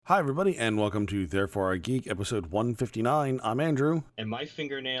Hi, everybody, and welcome to Therefore I Geek, episode 159. I'm Andrew. And my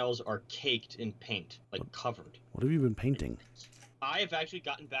fingernails are caked in paint, like covered. What have you been painting? I have actually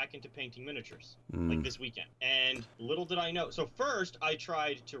gotten back into painting miniatures, like this weekend. And little did I know. So first, I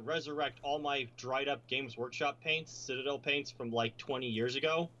tried to resurrect all my dried up Games Workshop paints, Citadel paints from like 20 years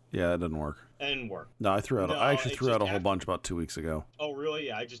ago. Yeah, that didn't work. That didn't work. No, I actually threw out a whole bunch about 2 weeks ago. Oh, really?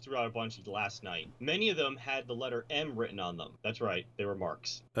 Yeah, I just threw out a bunch last night. Many of them had the letter M written on them. That's right. They were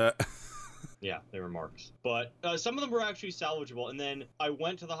marks. Yeah, they were marks. But some of them were actually salvageable. And then I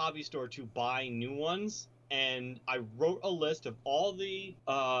went to the hobby store to buy new ones. And I wrote a list of all the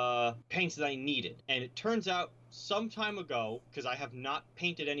paints that I needed. And it turns out some time ago, because I have not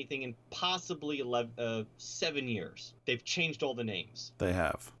painted anything in possibly 7 years, they've changed all the names. They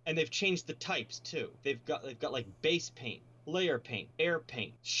have. And they've changed the types, too. They've got like base paint, layer paint, air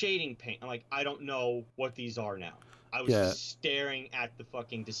paint, shading paint. I'm like, I don't know what these are now. I was just staring at the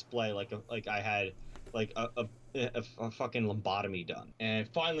fucking display like I had like a fucking lobotomy done. And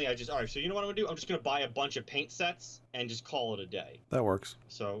finally I just, all right, so you know what I'm gonna do? I'm just gonna buy a bunch of paint sets and just call it a day. That works.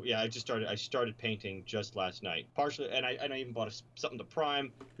 So yeah, I started painting just last night. Partially, and I even bought something to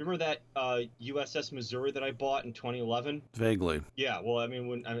prime. Remember that USS Missouri that I bought in 2011? Vaguely. Yeah, well, I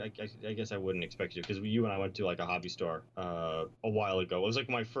mean, I guess I wouldn't expect you to, because you and I went to like a hobby store a while ago. It was like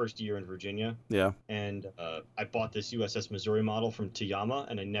my first year in Virginia. Yeah. And I bought this USS Missouri model from Tayama,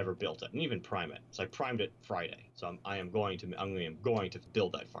 and I never built it. I didn't even prime it. So I primed it Friday. So I am going to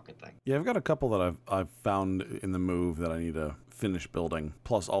build that fucking thing. Yeah, I've got a couple that I've found in the move that I need to finish building.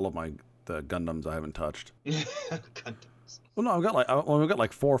 Plus all of the Gundams I haven't touched. Gundams. Well, no, I've got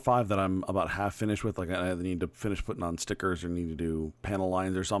like 4 or 5 that I'm about half finished with. Like I either need to finish putting on stickers or need to do panel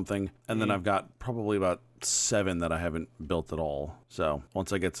lines or something. And then I've got probably about 7 that I haven't built at all. So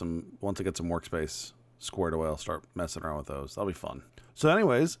once I get some workspace squared away, I'll start messing around with those. That'll be fun. So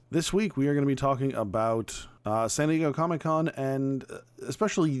anyways, this week we are going to be talking about San Diego Comic-Con and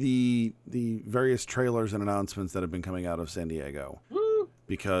especially the various trailers and announcements that have been coming out of San Diego. Woo!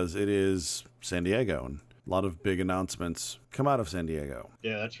 Because it is San Diego and a lot of big announcements come out of San Diego.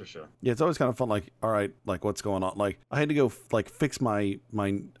 Yeah, that's for sure. Yeah, it's always kind of fun. Like, all right, like what's going on? Like, I had to go fix my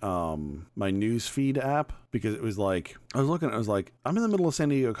news feed app because it was like I was like, I'm in the middle of San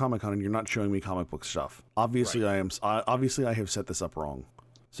Diego Comic-Con and you're not showing me comic book stuff. Obviously, right. Obviously I have set this up wrong.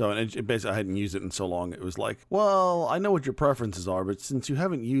 So, and it basically, I hadn't used it in so long. It was like, well, I know what your preferences are, but since you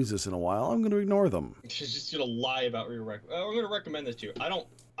haven't used this in a while, I'm going to ignore them. She's just going to lie about what I'm going to recommend this to you. I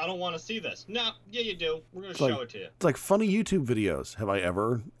don't want to see this. No, yeah, you do. We're going to show it to you. It's like funny YouTube videos. Have I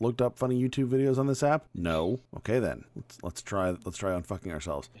ever looked up funny YouTube videos on this app? No. Okay, then. Let's try unfucking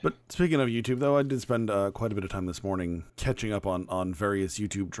ourselves. But speaking of YouTube, though, I did spend quite a bit of time this morning catching up on various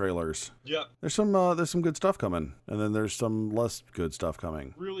YouTube trailers. Yep. There's some good stuff coming, and then there's some less good stuff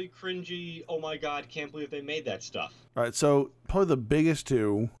coming. Really cringy, oh my god, can't believe they made that stuff. All right, so probably the biggest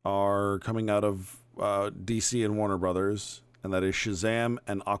 2 are coming out of DC and Warner Brothers. And that is Shazam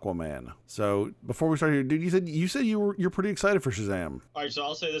and Aquaman. So before we start here, dude, you said you're pretty excited for Shazam. All right, so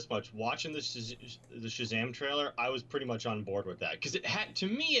I'll say this much: watching the Shazam trailer, I was pretty much on board with that because it had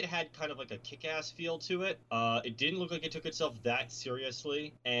kind of like a kick-ass feel to it. It didn't look like it took itself that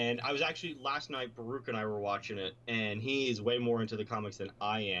seriously. And I was actually last night, Baruch and I were watching it, and he is way more into the comics than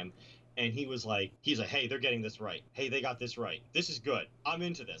I am. And he's like, hey, they're getting this right. Hey, they got this right. This is good. I'm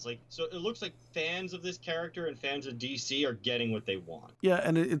into this. Like, so it looks like fans of this character and fans of DC are getting what they want. Yeah,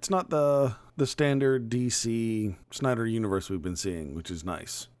 and it's not the standard DC Snyder universe we've been seeing, which is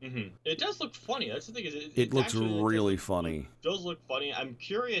nice. Mm-hmm. It does look funny. That's the thing. It looks really funny. It does look funny. I'm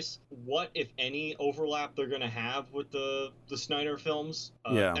curious what, if any, overlap they're going to have with the Snyder films.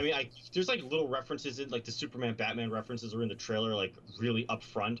 Yeah. I mean, there's like little references in, like the Superman, Batman references are in the trailer, like really up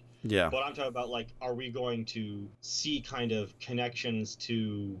front. Yeah. But I'm talking about, like, are we going to see kind of connections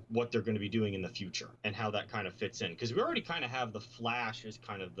to what they're going to be doing in the future and how that kind of fits in? Because we already kind of have the Flash as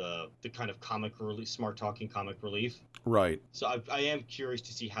kind of the kind of comic relief, smart talking comic relief. Right. So I am curious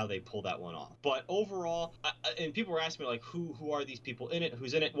to see how they pull that one off. But overall, and people were asking me, like, who are these people in it?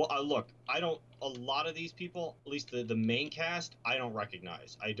 Who's in it? Well, look, a lot of these people, at least the main cast, I don't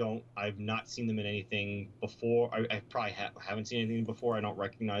recognize. I've not seen them in anything before. I probably haven't seen anything before. I don't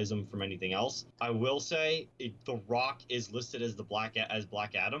recognize them from anything else. I will say The Rock is listed as Black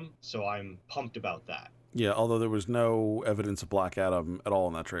Adam, so I'm pumped about that. Yeah, although there was no evidence of Black Adam at all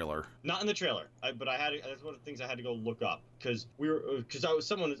in that trailer. Not in the trailer, but that's one of the things I had to go look up because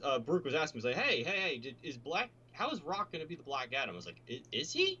Baruch was asking me, like, hey, how is Rock going to be the Black Adam? I was like,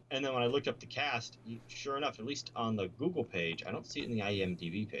 is he? And then when I looked up the cast, sure enough, at least on the Google page, I don't see it in the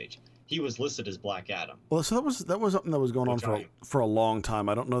IMDb page, he was listed as Black Adam. Well, so that was something that was going on for a long time.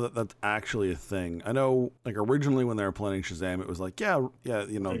 I don't know that that's actually a thing. I know, like, originally when they were planning Shazam, it was like, yeah,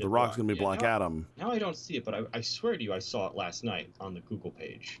 you know, The Rock's gonna be Black Adam. Now I don't see it, but I swear to you, I saw it last night on the Google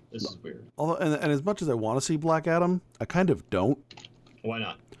page. This is weird. Although, and as much as I want to see Black Adam, I kind of don't. Why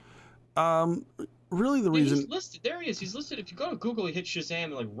not? Really, the reason he's listed. There he is. He's listed. If you go to Google, you hit Shazam,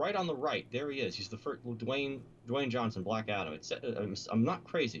 and like right on the right, there he is. He's the first Dwayne Johnson, Black Adam. I'm not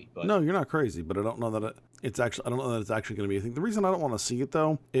crazy, but no, you're not crazy. But I don't know that it's actually. I don't know that it's actually going to be a thing. The reason I don't want to see it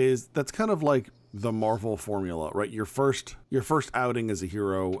though is that's kind of like the Marvel formula, right? Your first outing as a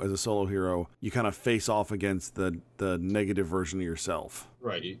hero, as a solo hero, you kind of face off against the negative version of yourself.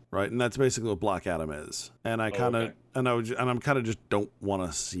 Right. And that's basically what Black Adam is. And I kind of, and I'm kind of just don't want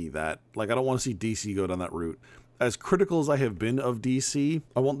to see that. Like, I don't want to see DC go down that route. As critical as I have been of DC,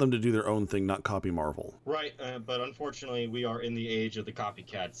 I want them to do their own thing, not copy Marvel. Right, but unfortunately, we are in the age of the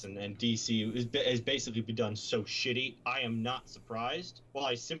copycats, and DC has basically been done so shitty. I am not surprised. While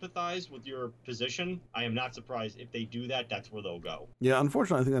I sympathize with your position, I am not surprised if they do that. That's where they'll go. Yeah,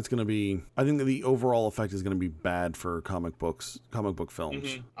 unfortunately, I think that's going to be. I think that the overall effect is going to be bad for comic book films.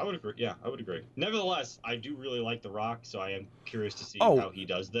 Mm-hmm. I would agree. Yeah, I would agree. Nevertheless, I do really like The Rock, so I am curious to see how he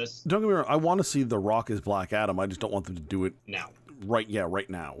does this. Don't get me wrong. I want to see The Rock as Black Adam. I just don't want them to do it now. Right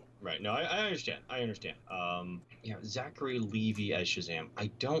now. Right. No, I understand. Zachary Levi as Shazam. I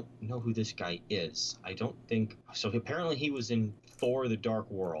don't know who this guy is. I don't think so. Apparently, he was in Thor: The Dark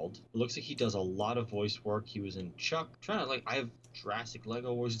World. It looks like he does a lot of voice work. He was in Chuck. I have Jurassic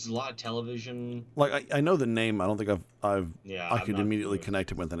Lego Wars. It's a lot of television. Like I know the name. I don't think I could immediately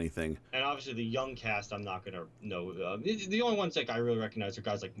connect it with anything. And obviously the young cast, I'm not gonna know. The only ones I really recognize are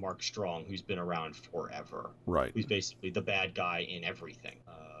guys like Mark Strong, who's been around forever. Right. Who's basically the bad guy in everything.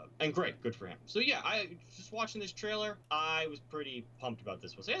 And great, good for him. So yeah, I just watching this trailer, I was pretty pumped about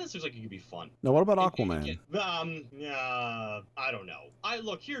this one. So yeah, this looks like it could be fun. Now, what about Aquaman? I don't know.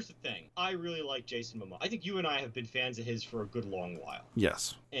 Look, here's the thing. I really like Jason Momoa. I think you and I have been fans of his for a good long while.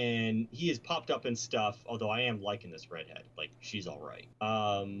 Yes. And he has popped up in stuff. Although I am liking this redhead. Like, she's all right.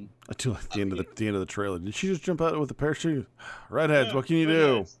 I do like the end of the trailer. Did she just jump out with a parachute? Redheads, what can you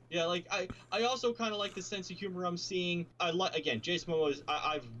do? Yeah, like I also kind of like the sense of humor I'm seeing. Jason Momoa is.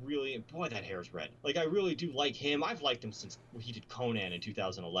 I've really, boy, that hair is red. Like, I really do like him. I've liked him since he did Conan in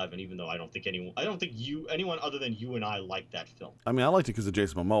 2011. Even though I don't think anyone other than you and I liked that film. I mean, I liked it because of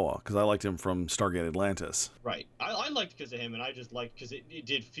Jason Momoa, because I liked him from Stargate Atlantis. Right. I liked it because of him, and I just liked because it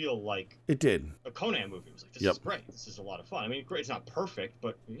did feel like it did a Conan movie. It was like, this is great. This is a lot of fun. I mean, great. It's not perfect,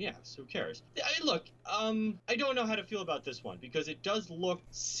 but yeah. So who cares? I don't know how to feel about this one because it does look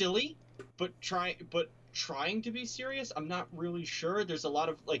silly, but trying to be serious. I'm not really sure. There's a lot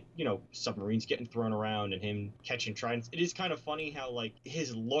of submarines getting thrown around and him catching tridents. It is kind of funny how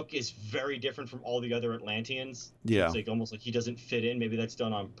his look is very different from all the other Atlanteans. Yeah, it's almost like he doesn't fit in. Maybe that's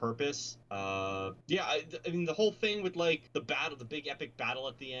done on purpose. I mean the whole thing with the big epic battle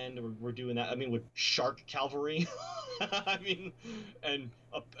at the end. We're doing that. I mean with shark cavalry. I mean, and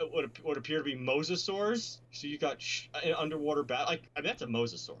what appear to be mosasaurs. So you got an underwater battle. I mean, that's a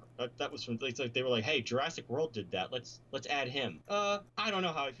mosasaur. That was from. It's like they were like, hey, Jurassic World did that. Let's add him. I don't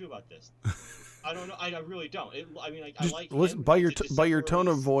know how I feel about this. I don't know. I really don't. I like. Listen, by your tone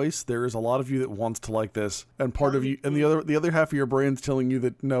of voice, there is a lot of you that wants to like this, and part of you, and the other half of your brain's telling you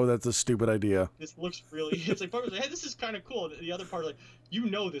that no, that's a stupid idea. This looks really. It's like part of like, hey, this is kind of cool. The other part,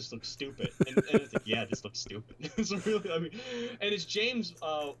 this looks stupid, and it's like, yeah, this looks stupid. It's really, and it's James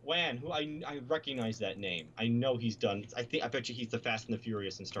Wan, who I recognize that name. I know he's done. I bet you he's the Fast and the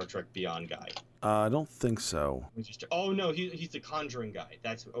Furious and Star Trek Beyond guy. I don't think so. Oh no, he's the Conjuring guy.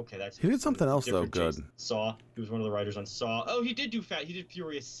 That's okay. He did something else though. Good. Saw. He was one of the writers on Saw. Oh, he did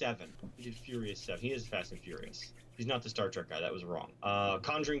Furious 7. He is Fast and Furious. He's not the Star Trek guy. That was wrong.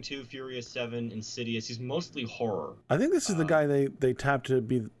 Conjuring 2, Furious 7, Insidious. He's mostly horror. I think this is the guy they tapped to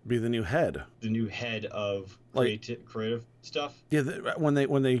be the new head. The new head of creative stuff. Yeah, when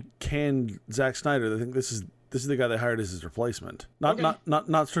they canned Zack Snyder, I think this is the guy they hired as his replacement.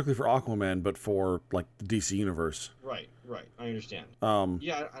 Not strictly for Aquaman, but for the DC universe. Right. I understand.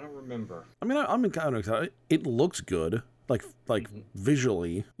 Yeah, I don't remember. I mean, I'm kind of excited. It looks good.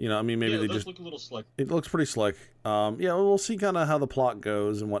 Visually, maybe they just look a little slick. It looks pretty slick. We'll see kind of how the plot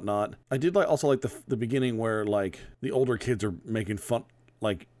goes and whatnot. I did also like the beginning where the older kids are making fun,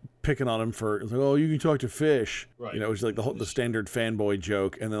 picking on him for, it's like, oh, you can talk to fish. Right. You know, it's like the standard fanboy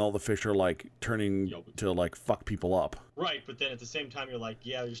joke, and then all the fish are like turning to like fuck people up. Right, but then at the same time, you're like,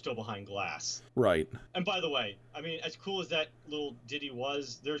 yeah, you're still behind glass. Right. And by the way, I mean, as cool as that little ditty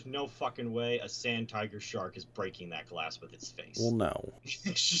was, there's no fucking way a sand tiger shark is breaking that glass with its face. Well, no.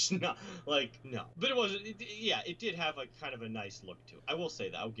 It's just not, like, no. But it wasn't, yeah, it did have, like, kind of a nice look to it. I will say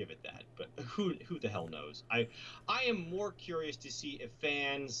that, I'll give it that. But who the hell knows? I am more curious to see if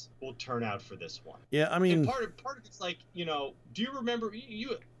fans will turn out for this one. Yeah, I mean... And part of it's like, you know, do you remember,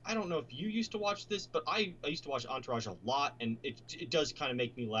 I don't know if you used to watch this, but I used to watch Entourage a lot, and it does kind of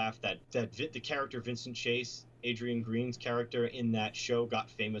make me laugh that the character Vincent Chase, Adrian Green's character in that show, got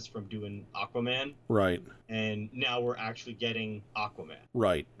famous from doing Aquaman. Right. And now we're actually getting Aquaman.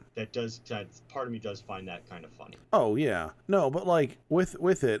 Right. That part of me does find that kind of funny. Oh, yeah. No, but like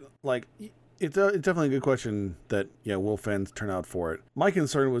with it, like... It's definitely a good question that, yeah, will fans turn out for it? My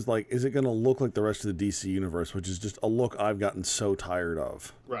concern was, like, is it going to look like the rest of the DC universe, which is just a look I've gotten so tired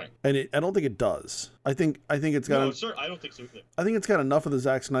of. Right. And I don't think it does. I think it's got... No, sir, I don't think so either. I think it's got enough of the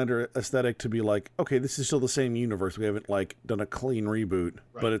Zack Snyder aesthetic to be like, okay, this is still the same universe. We haven't, like, done a clean reboot.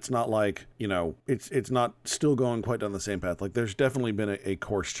 Right. But it's not like, you know, it's not still going quite down the same path. Like, there's definitely been a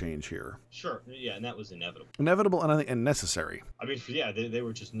course change here. Sure. Yeah, and that was inevitable. Inevitable and I think necessary. I mean, yeah, they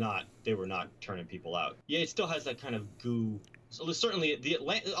were just not... They were not turning people out. Yeah, it still has that kind of goo. So certainly,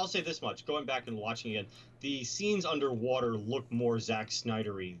 I'll say this much. Going back and watching again, the scenes underwater look more Zack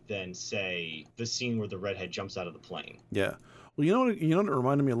Snydery than, say, the scene where the redhead jumps out of the plane. Yeah. Well, you know what it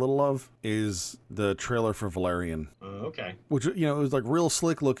reminded me a little of is the trailer for Valerian. Okay. Which, you know, it was like real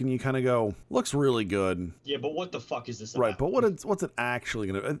slick looking. You kind of go, looks really good. Yeah, but what the fuck is this about? Right, but what's it actually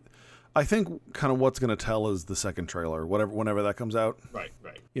going to... I think kind of what's going to tell is the second trailer, whenever that comes out. Right.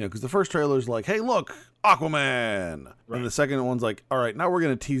 You know, because the first trailer is like, hey, look, Aquaman. Right. And the second one's like, all right, now we're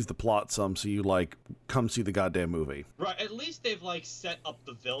going to tease the plot some so you, like, come see the goddamn movie. Right. At least they've, like, set up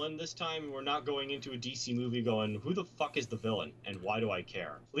the villain this time. We're not going into a DC movie going, who the fuck is the villain and why do I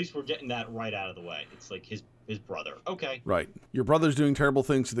care? At least we're getting that right out of the way. It's like his brother. Okay. Right. Your brother's doing terrible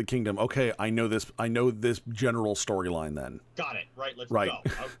things to the kingdom. Okay, I know this general storyline then. Got it. Right, let's go.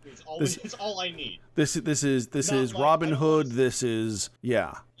 It's all I need. This is Robin Hood. This is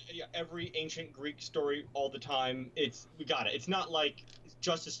every ancient Greek story all the time. We got it. It's not like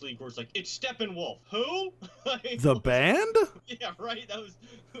Justice League where it's like, it's Steppenwolf. Who? The band? Yeah, right. That was...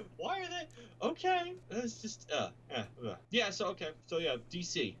 Why are they... Okay. That's just... Yeah, so, okay. So, yeah,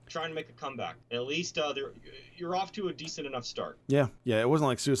 DC, trying to make a comeback. At least you're off to a decent enough start. Yeah. It wasn't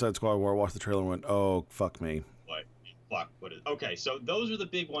like Suicide Squad where I watched the trailer and went, oh, fuck me. What is... Okay, so those are the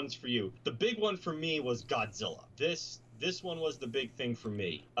big ones for you. The big one for me was Godzilla. This one was the big thing for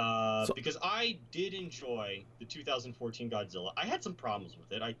me because I did enjoy the 2014 Godzilla. I had some problems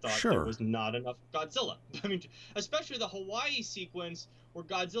with it. I thought there was not enough Godzilla. I mean, especially the Hawaii sequence where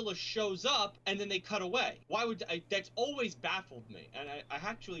Godzilla shows up and then they cut away. That's always baffled me. And I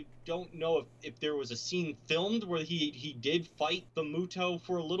actually don't know if there was a scene filmed where he did fight the Muto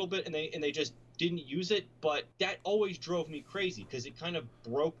for a little bit and they just didn't use it, but that always drove me crazy because it kind of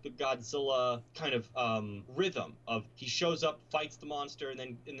broke the Godzilla kind of rhythm of he shows up, fights the monster, and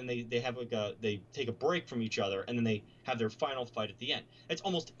then they have they take a break from each other, and then they have their final fight at the end. It's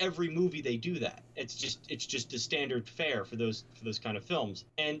almost every movie they do that. It's just a standard fare for those kind of films.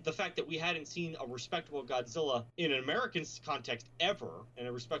 And the fact that we hadn't seen a respectable Godzilla in an American context ever, and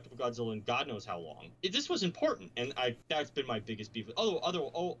a respectable Godzilla in God knows how long, this was important. And that's been my biggest beef.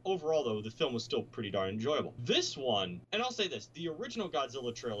 Overall though, the film was still pretty darn enjoyable. This one, and I'll say this, the original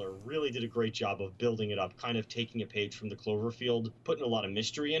Godzilla trailer really did a great job of building it up, kind of taking a page from the Cloverfield, putting a lot of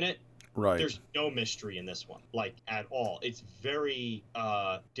mystery in it. Right. There's no mystery in this one, like, at all. It's very,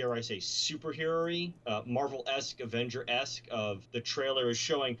 dare I say, superhero-y, Marvel-esque, Avenger-esque, of the trailer is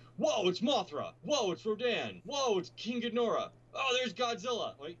showing, whoa, it's Mothra! Whoa, it's Rodan! Whoa, it's King Ghidorah! Oh, there's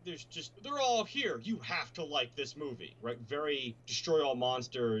Godzilla! Like, they're all here. You have to like this movie, right? Very destroy all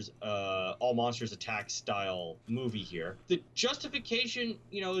monsters attack style movie here. The justification,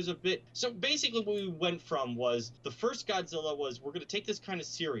 is a bit... So basically what we went from was, the first Godzilla was, we're going to take this kind of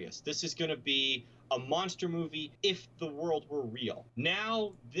serious. This is going to be a monster movie if the world were real.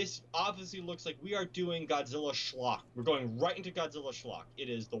 Now, this obviously looks like we are doing Godzilla schlock. We're going right into Godzilla schlock.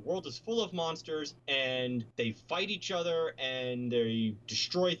 The world is full of monsters, and they fight each other, and they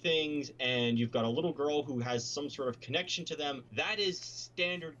destroy things, and you've got a little girl who has some sort of connection to them. That is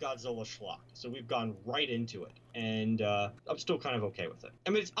standard Godzilla schlock. So we've gone right into it. And I'm still kind of okay with it.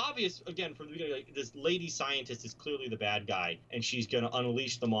 I mean, it's obvious, again, from the beginning, like, this lady scientist is clearly the bad guy, and she's going to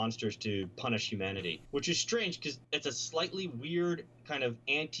unleash the monsters to punish humanity, which is strange because it's a slightly weird kind of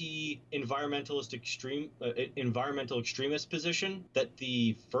anti-environmentalist environmental extremist position that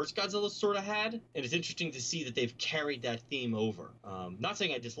the first Godzilla sort of had, and it's interesting to see that they've carried that theme over. Not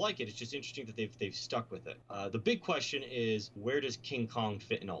saying I dislike it, it's just interesting that they've stuck with it. The big question is, where does King Kong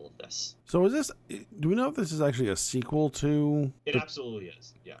fit in all of this? So is this? Do we know if this is actually a sequel to? It absolutely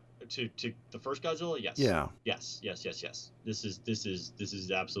is. Yeah. To the first Godzilla, yes. Yeah. Yes. This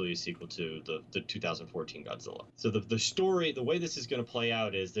is absolutely a sequel to the 2014 Godzilla. So the story, the way this is going to play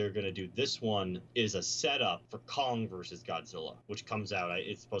out is they're going to do, this one is a setup for Kong versus Godzilla, which comes out,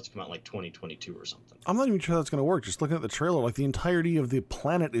 it's supposed to come out like 2022 or something. I'm not even sure that's going to work. Just looking at the trailer, like the entirety of the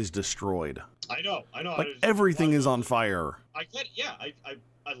planet is destroyed. I know. Like everything is on fire. I get it. Yeah,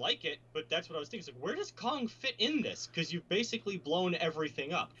 I like it, but that's what I was thinking. It's like, where does Kong fit in this? Because you've basically blown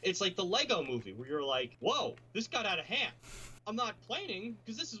everything up. It's like the Lego movie where you're like, whoa, this got out of hand. I'm not complaining,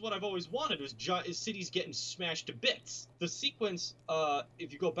 because this is what I've always wanted, is cities getting smashed to bits. The sequence,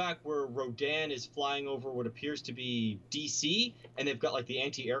 if you go back where Rodan is flying over what appears to be DC, and they've got like the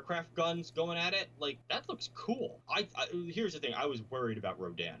anti-aircraft guns going at it, like that looks cool. Here's the thing, I was worried about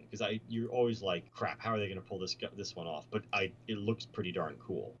Rodan, because you're always like, crap, how are they going to pull this one off? But it looks pretty darn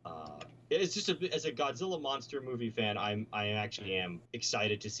cool. It's just as a Godzilla monster movie fan, I actually am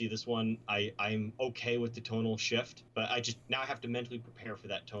excited to see this one. I'm okay with the tonal shift, but now I have to mentally prepare for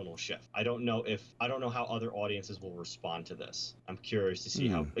that tonal shift. I don't know how other audiences will respond to this. I'm curious to see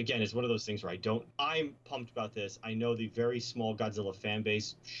how. Again, it's one of those things where I'm pumped about this. I know the very small Godzilla fan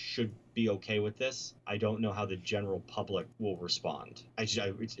base should be okay with this. I don't know how the general public will respond.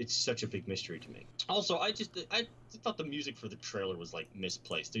 It's such a big mystery to me. Also, I thought the music for the trailer was like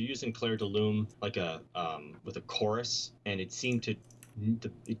misplaced. They're using Claire de Lune like with a chorus, and it seemed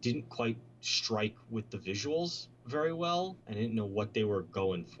it didn't quite strike with the visuals very well. I didn't know what they were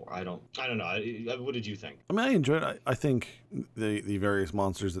going for. I don't know. What did you think? I mean, I enjoyed it. I think the various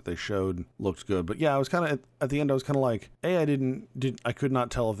monsters that they showed looked good, but yeah, I was kind of at the end. I was kind of like, I could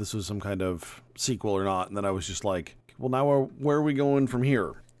not tell if this was some kind of sequel or not, and then I was just like, well, now where are we going from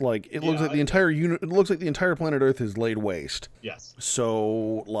here? Like it looks like the entire It looks like the entire planet Earth is laid waste. Yes.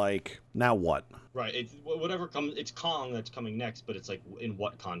 So like now what? Right. It's whatever comes. It's Kong that's coming next, but it's like in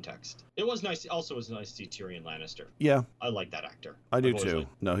what context? It was nice. Also, it was nice to see Tyrion Lannister. Yeah. I like that actor. I do too.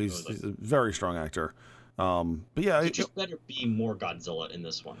 No, he's a very strong actor. But yeah, there just better be more Godzilla in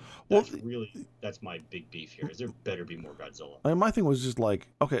this one. That's my big beef here. Is there better be more Godzilla? I mean, my thing was just like,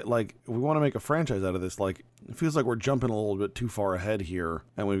 okay, like we want to make a franchise out of this. Like it feels like we're jumping a little bit too far ahead here,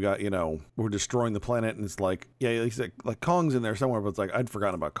 and we've got we're destroying the planet, and it's like, yeah, like Kong's in there somewhere, but it's like I'd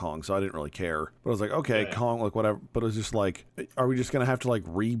forgotten about Kong, so I didn't really care. But I was like, okay, yeah. Kong, like whatever. But it was just like, are we just gonna have to like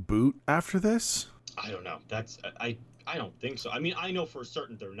reboot after this? I don't know. I don't think so. I mean, I know for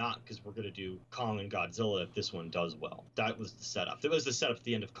certain they're not, because we're going to do Kong and Godzilla if this one does well. That was the setup. That was the setup at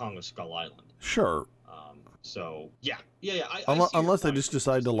the end of Kong of Skull Island. Sure. So, yeah. Unless they just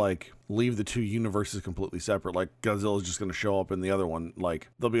decide to, like, leave the two universes completely separate. Like, Godzilla's just going to show up in the other one. Like,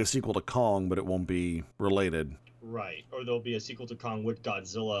 there'll be a sequel to Kong, but it won't be related. Right. Or there'll be a sequel to Kong with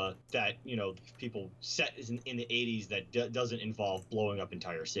Godzilla that, people set in the 80s that doesn't involve blowing up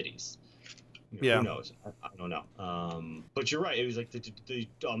entire cities. Yeah. Who knows? I don't know. But you're right. It was like the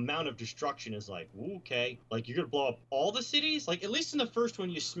amount of destruction is like, okay. Like, you're going to blow up all the cities? Like, at least in the first one,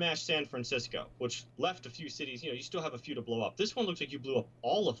 you smashed San Francisco, which left a few cities. You still have a few to blow up. This one looks like you blew up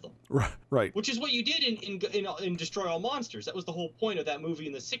all of them. Right. Which is what you did in Destroy All Monsters. That was the whole point of that movie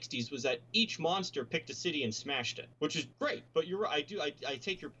in the 60s, was that each monster picked a city and smashed it, which is great. But you're right. I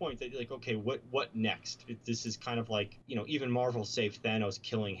take your point that, like, okay, what next? This is kind of like, even Marvel saved Thanos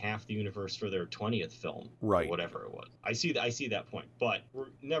killing half the universe for their 20th film, right? Or whatever it was. I see that point, but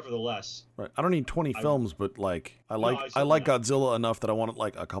nevertheless, right. I don't need 20 films, but like I like Godzilla enough that I want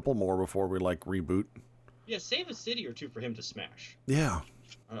like a couple more before we like reboot. Yeah, save a city or two for him to smash. Yeah.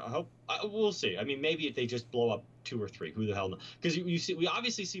 I hope we'll see. I mean, maybe if they just blow up 2 or 3, who the hell knows? Because we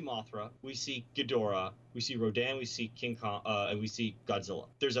obviously see Mothra, we see Ghidorah, we see Rodan, we see King Kong, and we see Godzilla.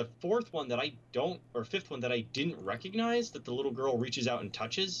 There's a fifth one that I didn't recognize, that the little girl reaches out and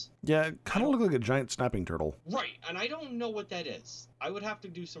touches. Yeah, it kind of looked like a giant snapping turtle. Right, and I don't know what that is. I would have to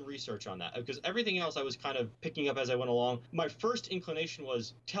do some research on that, because everything else I was kind of picking up as I went along. My first inclination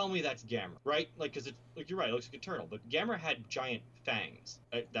was, tell me that's Gamera, right? Like, because you're right, it looks like a turtle, but Gamera had giant fangs.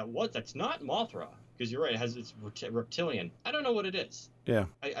 That's not Mothra. because you're right. It has it's reptilian. I don't know what it is. Yeah.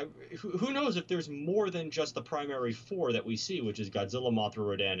 Who knows if there's more than just the primary four that we see, which is Godzilla, Mothra,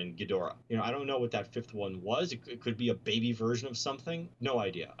 Rodan, and Ghidorah. I don't know what that fifth one was. It could be a baby version of something. No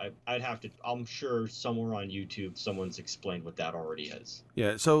idea. I'd have to. I'm sure somewhere on YouTube someone's explained what that already is.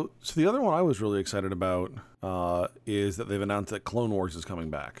 Yeah. So the other one I was really excited about is that they've announced that Clone Wars is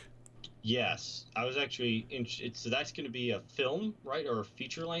coming back. Yes, I was actually so that's going to be a film, right, or a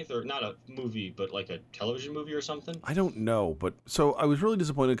feature length, or not a movie, but like a television movie or something. I don't know, but so I was really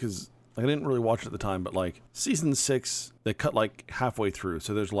disappointed because I didn't really watch it at the time, but like season 6, they cut like halfway through,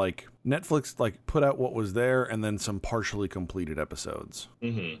 so there's like Netflix like put out what was there and then some partially completed episodes.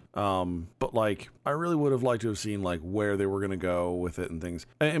 But like I really would have liked to have seen like where they were going to go with it and things.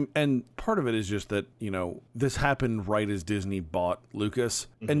 And part of it is just that, this happened right as Disney bought Lucas,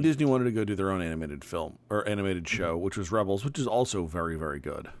 and Disney wanted to go do their own animated film or animated show, which was Rebels, which is also very, very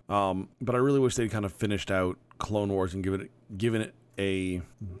good. But I really wish they'd kind of finished out Clone Wars and given it a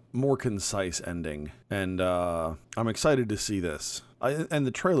more concise ending, and I'm excited to see this. And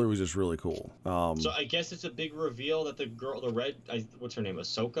the trailer was just really cool. So I guess it's a big reveal that the red, what's her name,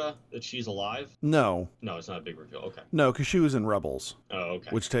 Ahsoka, that she's alive? No, it's not a big reveal. Okay. No, because she was in Rebels. Oh, okay.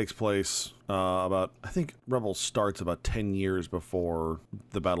 Which takes place I think Rebels starts about 10 years before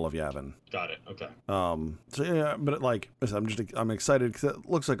the Battle of Yavin. Got it. Okay. So yeah, but I'm excited because it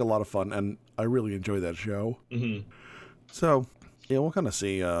looks like a lot of fun, and I really enjoy that show. So yeah, we'll kind of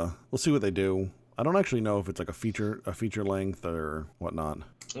see. We'll see what they do. I don't actually know if it's like a feature length or whatnot.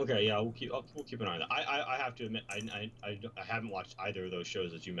 Okay, yeah, we'll keep an eye on that. I have to admit, I haven't watched either of those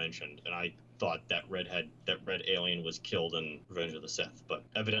shows that you mentioned, and I thought that red alien was killed in Revenge of the Sith, but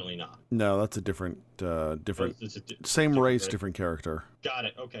evidently not. No, that's a different same race, different character. Got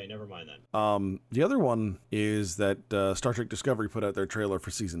it. Okay, never mind then. The other one is that Star Trek Discovery put out their trailer for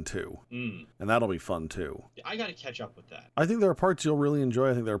season 2, and that'll be fun too. I got to catch up with that. I think there are parts you'll really enjoy.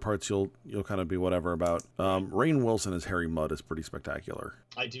 I think there are parts you'll kind of be whatever about. Rainn Wilson as Harry Mudd is pretty spectacular.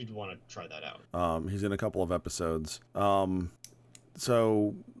 I do want to try that out. He's in a couple of episodes.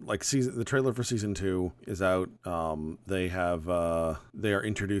 So like the trailer for season 2 is out. They are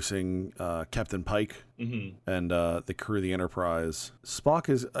introducing Captain Pike and the crew of the Enterprise. Spock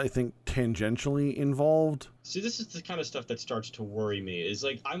is, I think, tangentially involved. See, this is the kind of stuff that starts to worry me. Is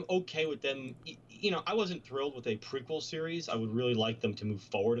like I'm okay with them. I wasn't thrilled with a prequel series. I would really like them to move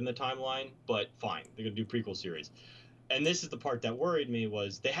forward in the timeline, but fine, they're gonna do prequel series. And this is the part that worried me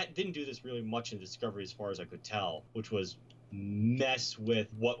was they didn't do this really much in Discovery as far as I could tell, which was mess with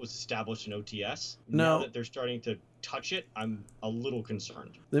what was established in OTS. No. Now that they're starting to touch it, I'm a little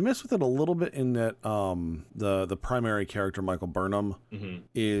concerned. They mess with it a little bit in that the primary character, Michael Burnham,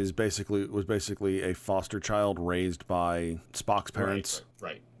 was basically a foster child raised by Spock's parents.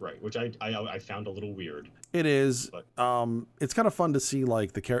 Right. Which I found a little weird. It is. But it's kind of fun to see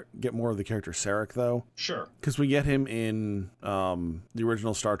like get more of the character Sarek though. Sure. Because we get him in the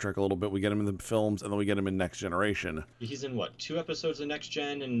original Star Trek a little bit. We get him in the films, and then we get him in Next Generation. He's in what, 2 episodes of Next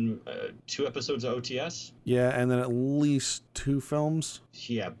Gen and 2 episodes of OTS? Yeah, and then at least 2 films.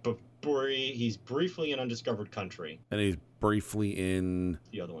 Yeah, but he's briefly in Undiscovered Country. And he's briefly in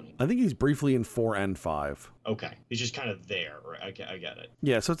the other one. I think he's briefly in 4 and 5. Okay, he's just kind of there, right? I get it.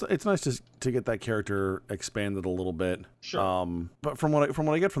 Yeah, so it's nice to get that character expanded a little bit. Sure. But from what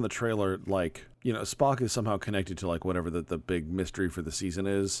I get from the trailer, like Spock is somehow connected to like whatever the big mystery for the season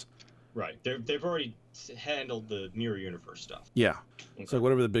is. Right. They've already handled the mirror universe stuff. Yeah. Okay. So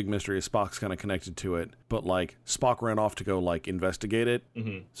whatever the big mystery is, Spock's kind of connected to it. But like Spock ran off to go like investigate it.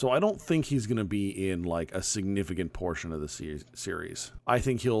 So I don't think he's going to be in like a significant portion of the series. I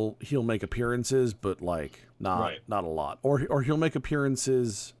think he'll make appearances, but like not a lot. Or he'll make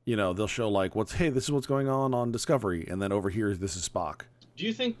appearances. They'll show like this is what's going on Discovery, and then over here this is Spock. Do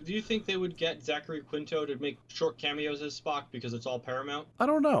you think they would get Zachary Quinto to make short cameos as Spock because it's all Paramount? I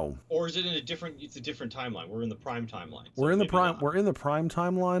don't know. Or is it it's a different timeline? We're in the prime timeline. So we're in the prime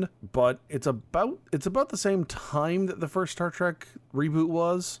timeline, but it's about the same time that the first Star Trek reboot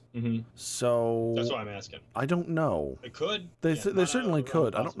was. So that's why I'm asking. I don't know. They could. They certainly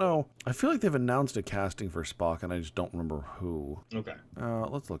could. I don't know. I feel like they've announced a casting for Spock, and I just don't remember who. Okay.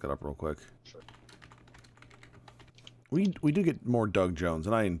 Let's look it up real quick. Sure. We do get more Doug Jones,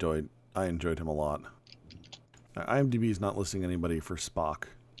 and I enjoyed him a lot. IMDb is not listing anybody for Spock.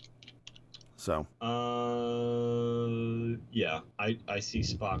 So. Yeah, I see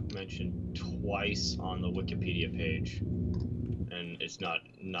Spock mentioned twice on the Wikipedia page, and it's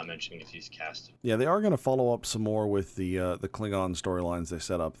not mentioning if he's cast. Yeah, they are going to follow up some more with the Klingon storylines they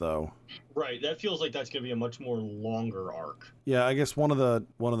set up, though. Right, that feels like that's going to be a much more longer arc. Yeah, I guess one of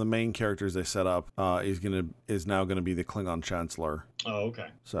the main characters they set up is now going to be the Klingon Chancellor. Oh, okay.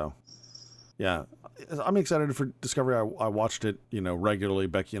 So, yeah, I'm excited for Discovery. I watched it, regularly.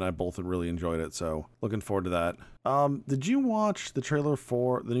 Becky and I both really enjoyed it, so looking forward to that. Did you watch the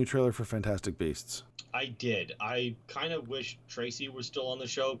new trailer for Fantastic Beasts? I did. I kind of wish Tracy was still on the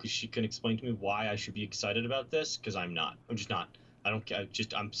show because she can explain to me why I should be excited about this, because I'm not. I'm just not.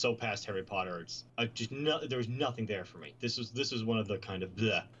 I'm so past Harry Potter. There's nothing there for me. This was one of the kind of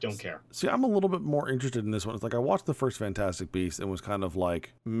bleh, don't care. See, I'm a little bit more interested in this one. It's like I watched the first Fantastic Beasts and was kind of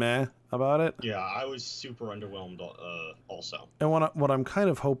like meh about it. Yeah, I was super underwhelmed also. And what I'm kind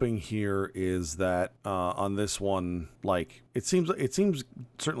of hoping here is that on this one, like it seems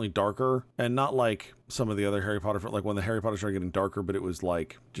certainly darker and not like some of the other Harry Potter, like when the Harry Potter started getting darker, but it was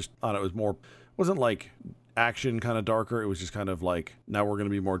like just I don't know, it was more, wasn't like action kind of darker. It was just kind of like, now we're going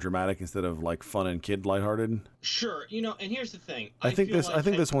to be more dramatic instead of like fun and kid lighthearted. Sure. And here's the thing. I think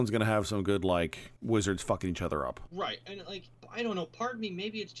this one's going to have some good like wizards fucking each other up. Right. And like, I don't know, part of me,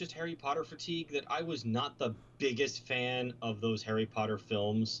 maybe it's just Harry Potter fatigue, that I was not the biggest fan of those Harry Potter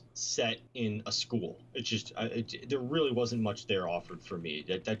films set in a school. It's just, there really wasn't much there offered for me.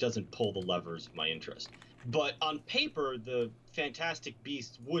 That doesn't pull the levers of my interest. But on paper, the Fantastic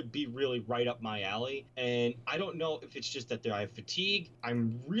Beasts would be really right up my alley. And I don't know if it's just that I have fatigue.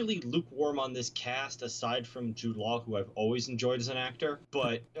 I'm really lukewarm on this cast, aside from Jude Law, who I've always enjoyed as an actor.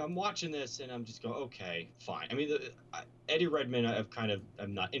 But I'm watching this and I'm just going, okay, fine. I mean, Eddie Redmayne,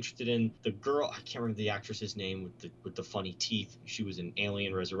 I'm not interested in. The girl, I can't remember the actress's name with the funny teeth. She was in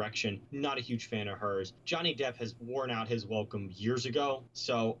Alien Resurrection. Not a huge fan of hers. Johnny Depp has worn out his welcome years ago.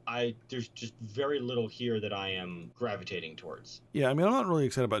 So there's just very little here that I am gravitating towards. Yeah, I mean, I'm not really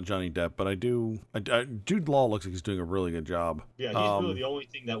excited about Johnny Depp, but Jude Law looks like he's doing a really good job. Yeah, he's really the only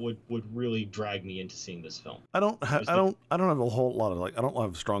thing that would really drag me into seeing this film. I don't have a whole lot of I don't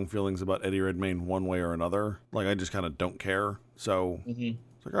have strong feelings about Eddie Redmayne one way or another. Like I just kind of don't care. So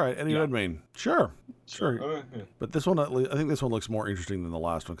it's like, all right, Eddie Redmayne, sure. Yeah. But this one, I think this one looks more interesting than the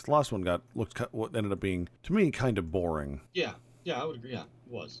last one, because the last one what ended up being, to me, kind of boring. Yeah, I would agree. Yeah,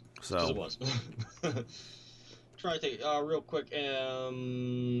 it was. So it was. Try to think real quick.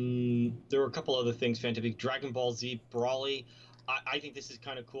 There were a couple other things fantastic. Dragon Ball Z Brawly. I think this is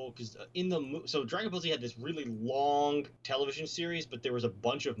kind of cool because so Dragon Ball Z had this really long television series, but there was a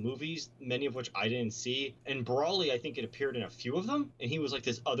bunch of movies, many of which I didn't see. And Brawly, I think it appeared in a few of them, and he was like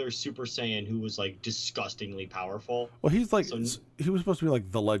this other Super Saiyan who was like disgustingly powerful. Well, he's like he was supposed to be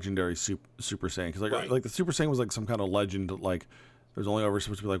like the legendary Super Saiyan, because like the Super Saiyan was like some kind of legend, like. There's only ever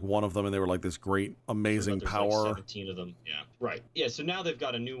supposed to be like one of them, and they were like this great, amazing power. Like 17 of them, yeah. Right. Yeah, so now they've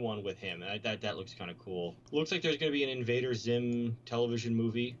got a new one with him, and that looks kind of cool. Looks like there's going to be an Invader Zim television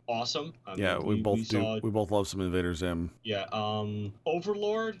movie. Awesome. We both love some Invader Zim. Yeah.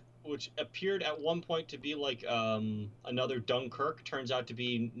 Overlord, which appeared at one point to be like another Dunkirk, turns out to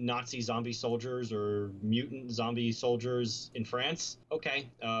be Nazi zombie soldiers or mutant zombie soldiers in France. Okay,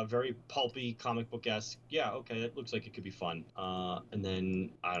 very pulpy, comic book-esque. Yeah, okay, that looks like it could be fun. And then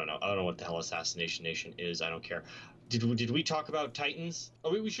I don't know what the hell Assassination Nation is. I don't care. Did we talk about Titans?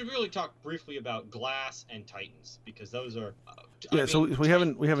 Oh, we should really talk briefly about Glass and Titans, because those are. So we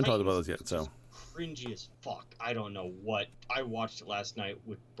haven't talked about those yet. So. Cringy as fuck. I don't know what. I watched it last night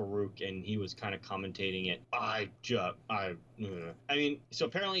with Baruch, and he was kind of commentating it. So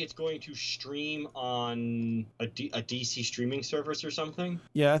apparently it's going to stream on a DC streaming service or something.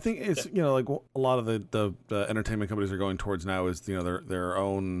 Yeah, I think it's like a lot of the entertainment companies are going towards now is their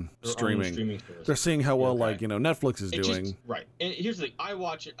own streaming. They're seeing how well Netflix is doing. Right. And here's the thing. I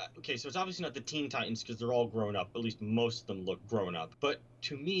watch it. Okay, so it's obviously not the Teen Titans because they're all grown up. At least most of them look grown up. But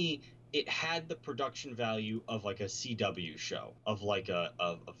to me, it had the production value of like a CW show, of like a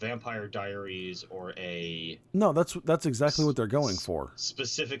Vampire Diaries or a. No, that's exactly what they're going for.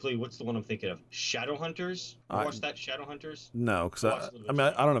 Specifically, what's the one I'm thinking of? Shadowhunters. Watch that Shadowhunters? No, because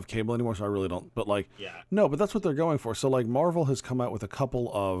I don't have cable anymore, so I really don't. But yeah. No, but that's what they're going for. So like Marvel has come out with a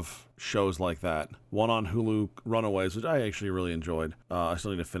couple of shows like that. One on Hulu, Runaways, which I actually really enjoyed. I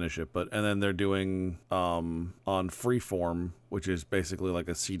still need to finish it, and then they're doing on Freeform, which is basically like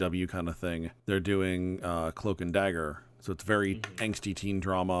a CW kind of thing. They're doing Cloak and Dagger, so it's very angsty teen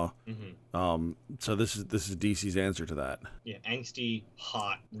drama. So this is DC's answer to that. Yeah, angsty,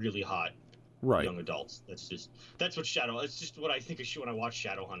 hot, really hot. Right. Young adults. That's just what I think of when I watch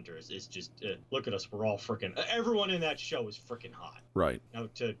Shadowhunters. Is just look at us. We're all freaking. Everyone in that show is freaking hot. Right. Now,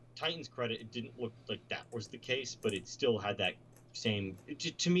 to Titan's credit, it didn't look like that was the case, but it still had that same.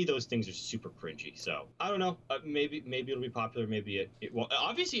 To me, those things are super cringy. So I don't know. Maybe it'll be popular. Maybe it well.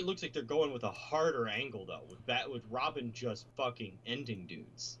 Obviously, it looks like they're going with a harder angle though, with Robin just fucking ending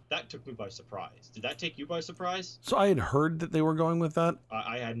dudes. That took me by surprise. Did that take you by surprise? So I had heard that they were going with that.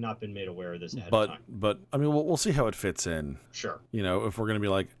 I had not been made aware of this ahead of time. But I mean, we'll see how it fits in. Sure. You know, if we're gonna be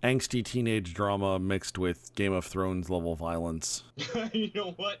like angsty teenage drama mixed with Game of Thrones level violence. You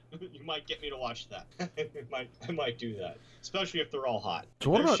know what? You might get me to watch that. I might do that, especially if they're all hot. So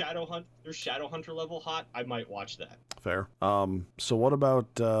what about Shadowhunter level hot? I might watch that. Fair. So what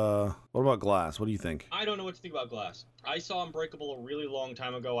about Glass? What do you think? I don't know what to think about Glass. I saw Unbreakable a really long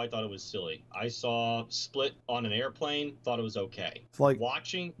time ago. I thought it was silly. I saw Split on an airplane. Thought it was okay. It's like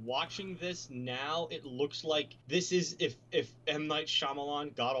watching this now. It looks like this is if M. Night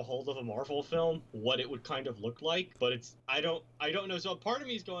Shyamalan got a hold of a Marvel film, what it would kind of look like. But it's I don't know. So part of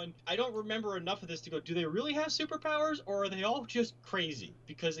me is going, I don't remember enough of this to go, do they really have superpowers or are they all just crazy?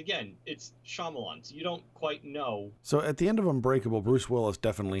 Because again, it's Shyamalan, so you don't quite know. So at the end of Unbreakable, Bruce Willis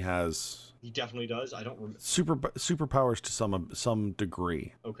definitely has. He definitely does. I don't remember. Superpowers to some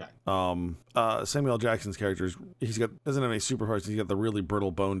degree. Okay. Samuel L. Jackson's character doesn't have any superpowers. He's got the really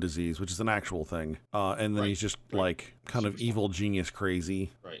brittle bone disease, which is an actual thing. And then he's just like kind of evil genius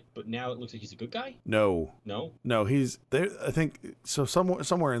crazy. Right. But now it looks like he's a good guy? No. He's there. I think so.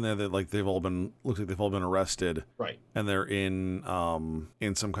 Somewhere in there that like looks like they've all been arrested. Right. And they're in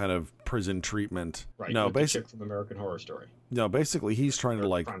some kind of prison treatment. Right. No, basically from American Horror Story. No, basically he's trying to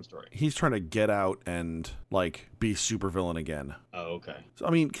like Crime Story. He's trying to get out and like be supervillain again. Oh, okay. So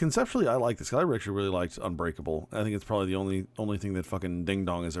I mean, conceptually, I like this. 'Cause I actually really liked Unbreakable. I think it's probably the only thing that fucking Ding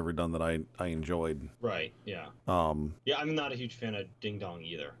Dong has ever done that I enjoyed. Right. Yeah. Yeah, I'm not a huge fan of Ding Dong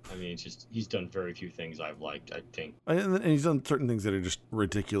either. I mean, it's just he's done very few things I've liked. I think. And he's done certain things that are just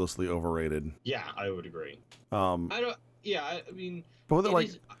ridiculously overrated. Yeah, I would agree. I mean. But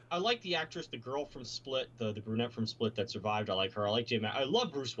I like the actress, the girl from Split, the brunette from Split that survived. I like her. I like Jay I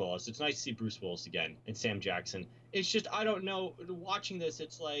love Bruce Willis. It's nice to see Bruce Willis again and Sam Jackson. It's just, I don't know. Watching this,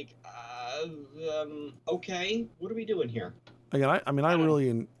 it's like, okay, what are we doing here? Again,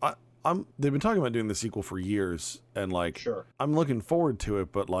 they've been talking about doing the sequel for years, and like, sure. I'm looking forward to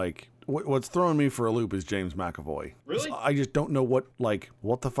it, but like, what's throwing me for a loop is James McAvoy. Really? I just don't know what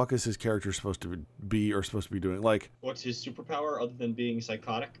the fuck is his character supposed to be or supposed to be doing? Like, what's his superpower other than being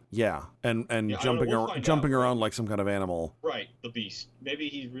psychotic? Yeah, and jumping around like some kind of animal. Right, the beast. Maybe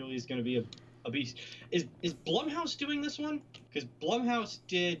he really is going to be a beast. Is Blumhouse doing this one? Because Blumhouse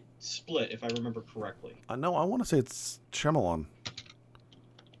did Split, if I remember correctly. No, I want to say it's Shyamalan.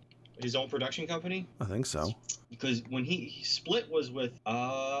 His own production company? I think so. Because when he Split was with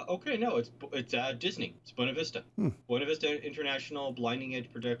it's Disney. It's Buena Vista. Buena Vista International, Blinding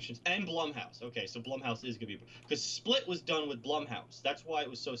Edge Productions, and Blumhouse. Okay, so Blumhouse is gonna be, because Split was done with Blumhouse. That's why it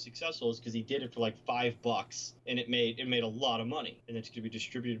was so successful, is because he did it for like $5 and it made a lot of money. And it's gonna be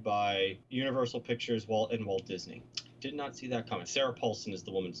distributed by Universal Pictures and Walt Disney. Did not see that coming. Sarah Paulson is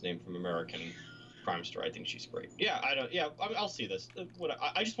the woman's name from American Crime Story. I think she's great. I'll see this.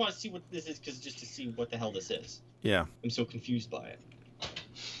 I just want to see what this is, just to see what the hell this is. Yeah. I'm so confused by it.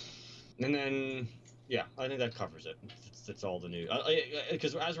 And then, yeah, I think that covers it. That's all the news.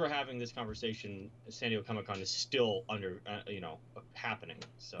 Because as we're having this conversation, San Diego Comic-Con is still happening.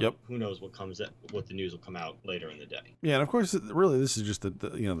 So Who knows what the news will come out later in the day. Yeah, and of course, really, this is just the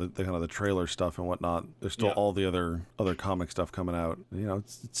kind of the trailer stuff and whatnot. There's still all the other comic stuff coming out.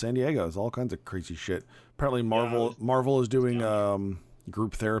 It's San Diego. It's all kinds of crazy shit. Apparently, Marvel is doing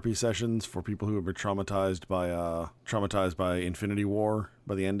group therapy sessions for people who have been traumatized by Infinity War,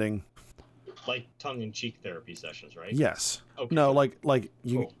 by the ending. Like tongue-in-cheek therapy sessions, right? Yes. Okay. No, they're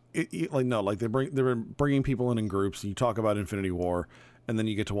Cool. bringing people in groups. And you talk about Infinity War, and then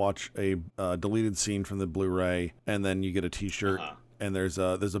you get to watch a deleted scene from the Blu-ray, and then you get a T-shirt, and there's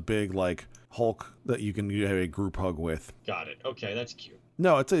a big like Hulk that you have a group hug with. Got it. Okay, that's cute.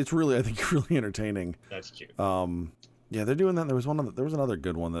 No, it's really, I think, really entertaining. That's cute. Yeah, they're doing that. There was another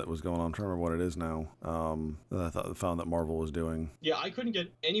good one that was going on. I'm trying to remember what it is now. That I found that Marvel was doing. Yeah, I couldn't get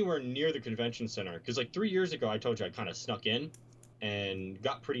anywhere near the convention center because like 3 years ago I told you I kind of snuck in and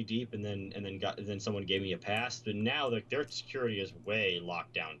got pretty deep, and then someone gave me a pass. But now their security is way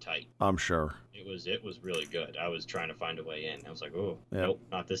locked down tight. I'm sure. It was really good. I was trying to find a way in. I was like, nope,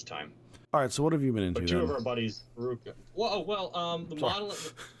 not this time. All right, so what have you been into? But two of our buddies, putting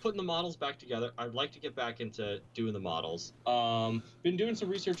the models back together. I'd like to get back into doing the models. Been doing some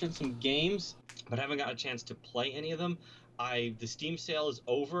research on some games, but haven't got a chance to play any of them. The Steam sale is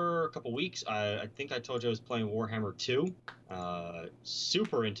over a couple weeks. I think I told you I was playing Warhammer 2.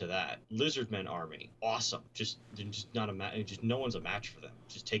 Super into that. Lizardmen army, awesome. Just not just no one's a match for them.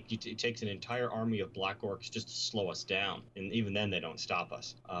 It takes an entire army of black orcs just to slow us down, and even then they don't stop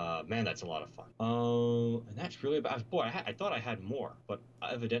us. Man, that's a lot of fun. And that's really about. Boy, I thought I had more, but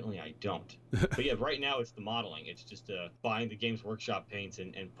evidently I don't. But yeah, right now it's the modeling. It's just buying the Games Workshop paints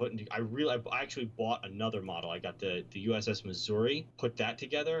and putting. I actually bought another model. I got the USS Missouri, put that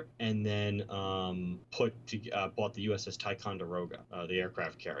together, and then bought the USS Ticonderoga, the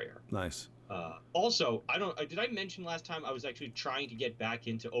aircraft carrier. Nice. Also, did I mention last time I was actually trying to get back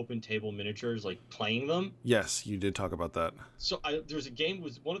into open table miniatures, like playing them? Yes, you did talk about that. So there was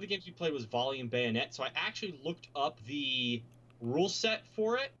one of the games we played was Volley and Bayonet. So I actually looked up the rule set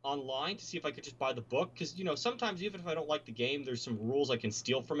for it online to see if I could just buy the book, because sometimes even if I don't like the game, there's some rules I can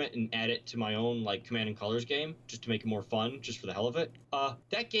steal from it and add it to my own like Command and Colors game just to make it more fun, just for the hell of it.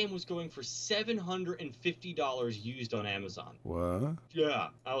 That game was going for $750 used on Amazon. What? Yeah,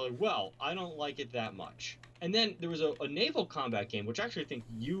 I was like, well, I don't like it that much. And then there was a naval combat game, which actually I think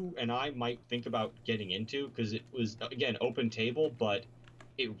you and I might think about getting into, because it was, again, open table, but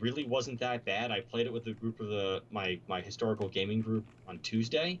it really wasn't that bad. I played it with a group of my historical gaming group on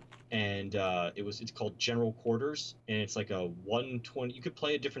Tuesday, and it's called General Quarters, and it's like a 120. You could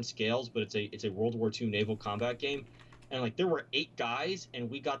play at different scales, but it's a World War II naval combat game, and like there were 8 guys, and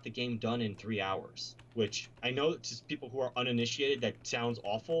we got the game done in 3 hours. Which I know to people who are uninitiated that sounds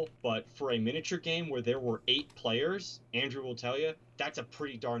awful, but for a miniature game where there were 8 players, Andrew will tell you that's a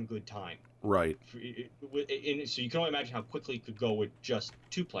pretty darn good time. Right. So you can only imagine how quickly it could go with just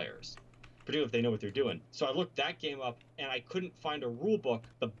 2 players, particularly if they know what they're doing. So I looked that game up, and I couldn't find a rule book.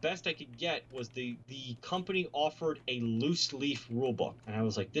 The best I could get was the company offered a loose leaf rule book, and I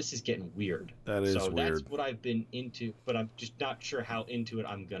was like, this is getting weird. That is weird. So that's what I've been into, but I'm just not sure how into it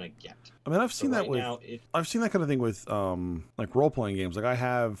I'm gonna get. I mean, I've seen that I've seen that kind of thing with like role-playing games. Like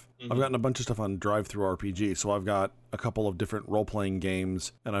I've gotten a bunch of stuff on Drive-Thru RPG, so I've got a couple of different role-playing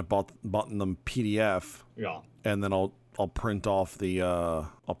games, and I bought them PDF. Yeah. And then I'll print off the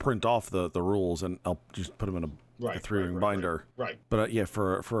rules, and I'll just put them in a 3-ring binder. Right. But yeah,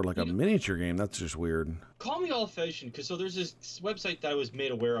 for like a miniature game, that's just weird. Call me old-fashioned, because there's this website that I was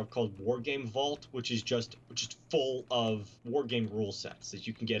made aware of called Wargame Vault, which is full of wargame rule sets that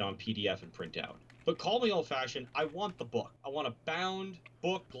you can get on PDF and print out. But call me old-fashioned, I want the book. I want a bound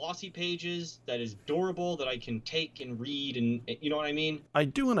book, glossy pages, that is durable, that I can take and read, and you know what I mean? I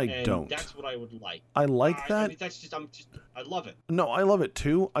do and I don't. That's what I would like. I like that. I mean, I love it. No, I love it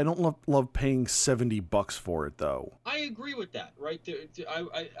too. I don't love paying $70 for it though. I agree with that, right?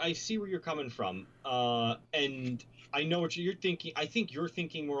 I see where you're coming from, and I know what you're thinking. I think you're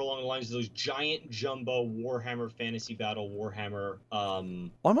thinking more along the lines of those giant jumbo Warhammer Fantasy Battle Warhammer.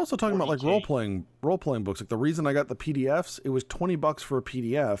 I'm also talking 40K. About like role playing books. Like the reason I got the PDFs, it was $20 for a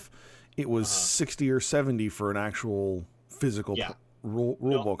PDF. It was 60 or 70 for an actual physical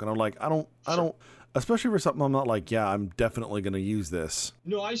rule book, and I'm like, I don't. Especially for something I'm not like, yeah, I'm definitely going to use this.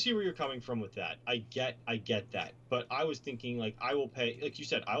 No, I see where you're coming from with that. I get that. But I was thinking, like, I will pay, like you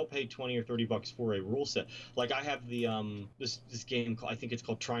said, I will pay $20 or $30 for a rule set. Like, I have the this game, I think it's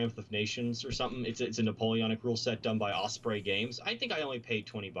called Triumph of Nations or something. It's a Napoleonic rule set done by Osprey Games. I think I only paid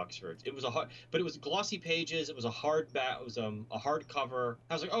 $20 for it. It was but it was glossy pages. It was a hardback. It was a hardcover.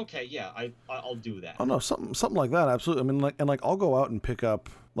 I was like, okay, yeah, I'll do that. Oh no, something like that, absolutely. I mean, like I'll go out and pick up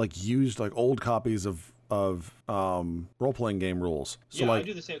like used like old copies of role-playing game rules. So yeah, like, I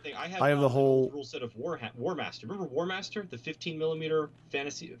do the same thing. I have the whole rule set of Warmaster. Remember Warmaster, the 15mm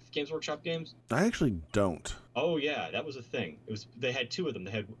fantasy Games Workshop games? I actually don't. Oh yeah, that was a thing. They had 2 of them.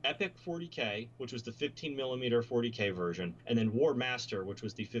 They had Epic 40K, which was the 15mm 40K version, and then Warmaster, which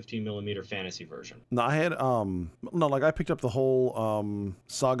was the 15mm fantasy version. No, I had I picked up the whole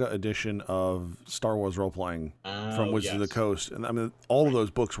Saga edition of Star Wars role-playing from Wizards of the Coast, and I mean all of those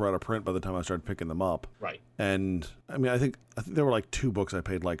books were out of print by the time I started picking them up. Right. And I mean, I think there were like 2 books I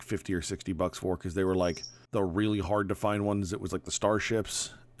paid like $50 or $60 for, because they were like the really hard to find ones. It was like the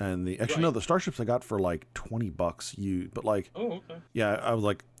Starships and the the Starships I got for like $20 used, but like, oh okay, yeah, I was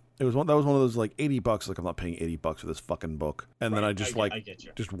like, that was one of those like $80. Like I'm not paying $80 for this fucking book. And then I just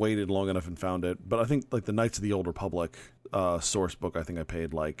just waited long enough and found it. But I think like the Knights of the Old Republic source book, I think I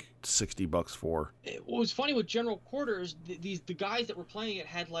paid like $60 for. What was funny with General Quarters, the guys that were playing it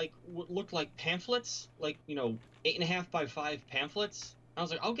had like what looked like pamphlets, like 8.5 by 5 pamphlets I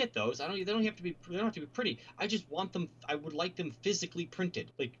was like, I'll get those. They don't have to be pretty. I just want them. I would like them physically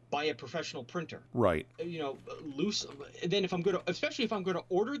printed, like by a professional printer. Right. Loose. Then especially if I'm going to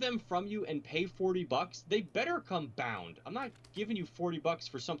order them from you and pay $40, they better come bound. I'm not giving you $40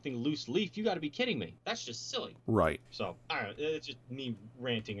 for something loose leaf. You got to be kidding me. That's just silly. Right. So I don't know. It's just me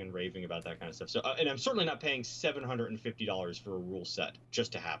ranting and raving about that kind of stuff. So and I'm certainly not paying $750 for a rule set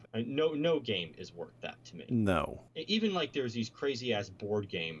just to have it. No game is worth that to me. No. Even like there's these crazy ass board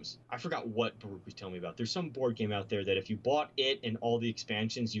games. I forgot what Baruch was telling me about. There's some board game out there that if you bought it and all the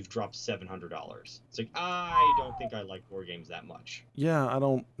expansions, you've dropped $700. It's like, I don't think I like board games that much. Yeah, I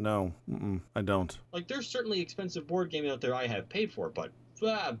don't know. I don't. Like, there's certainly expensive board games out there I have paid for, but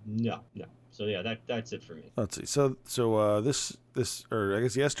no. So yeah, that's it for me. Let's see. So this or I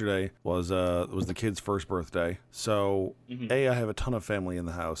guess yesterday was the kid's first birthday. So I have a ton of family in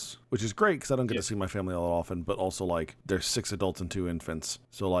the house, which is great because I don't get to see my family all that often. But also, like, there's 6 adults and 2 infants.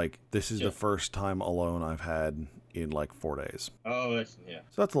 So like, this is the first time alone I've had in like 4 days. Oh, that's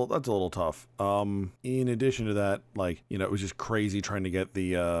So that's a little tough. In addition to that, like, it was just crazy trying to get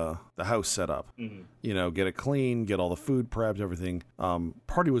the house set up. Get it clean, get all the food prepped, everything.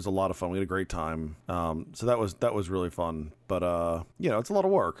 Party was a lot of fun. We had a great time. So that was really fun. But it's a lot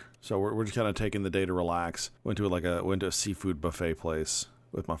of work. So we're just kind of taking the day to relax. Went to a seafood buffet place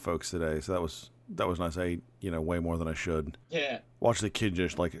with my folks today. So that was nice. I ate, way more than I should. Yeah. Watch the kid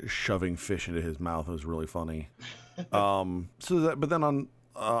just like shoving fish into his mouth. It was really funny. But then on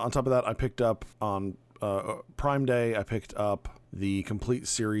top of that, I picked up on Prime Day. I picked up the complete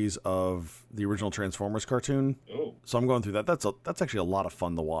series of the original Transformers cartoon. Oh. So I'm going through that. That's actually a lot of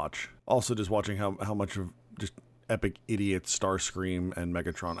fun to watch. Also, just watching how much of just epic idiots Starscream and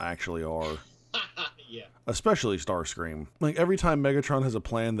Megatron actually are. Yeah. Especially Starscream. Like, every time Megatron has a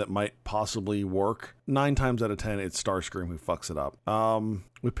plan that might possibly work, 9 times out of 10, it's Starscream who fucks it up.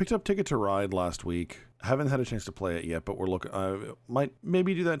 We picked up Ticket to Ride last week. Haven't had a chance to play it yet, but we're looking. Might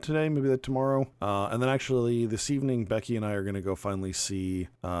maybe do that today, maybe that tomorrow. And then actually this evening, Becky and I are going to go finally see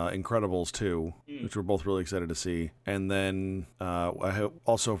Incredibles 2, which we're both really excited to see. And then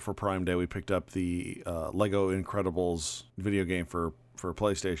also for Prime Day, we picked up the Lego Incredibles video game for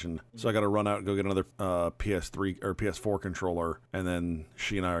PlayStation. So I got to run out and go get another PS3 or PS4 controller, and then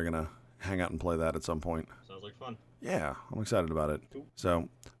she and I are going to hang out and play that at some point. Sounds like fun. Yeah, I'm excited about it. Cool. So,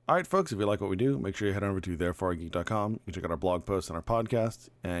 all right, folks, if you like what we do, make sure you head over to thereforegeek.com. You can check out our blog posts and our podcast,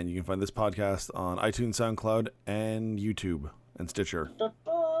 and you can find this podcast on iTunes, SoundCloud, and YouTube, and Stitcher.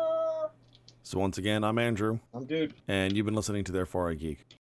 So once again, I'm Andrew. I'm Dude. And you've been listening to Therefore I Geek.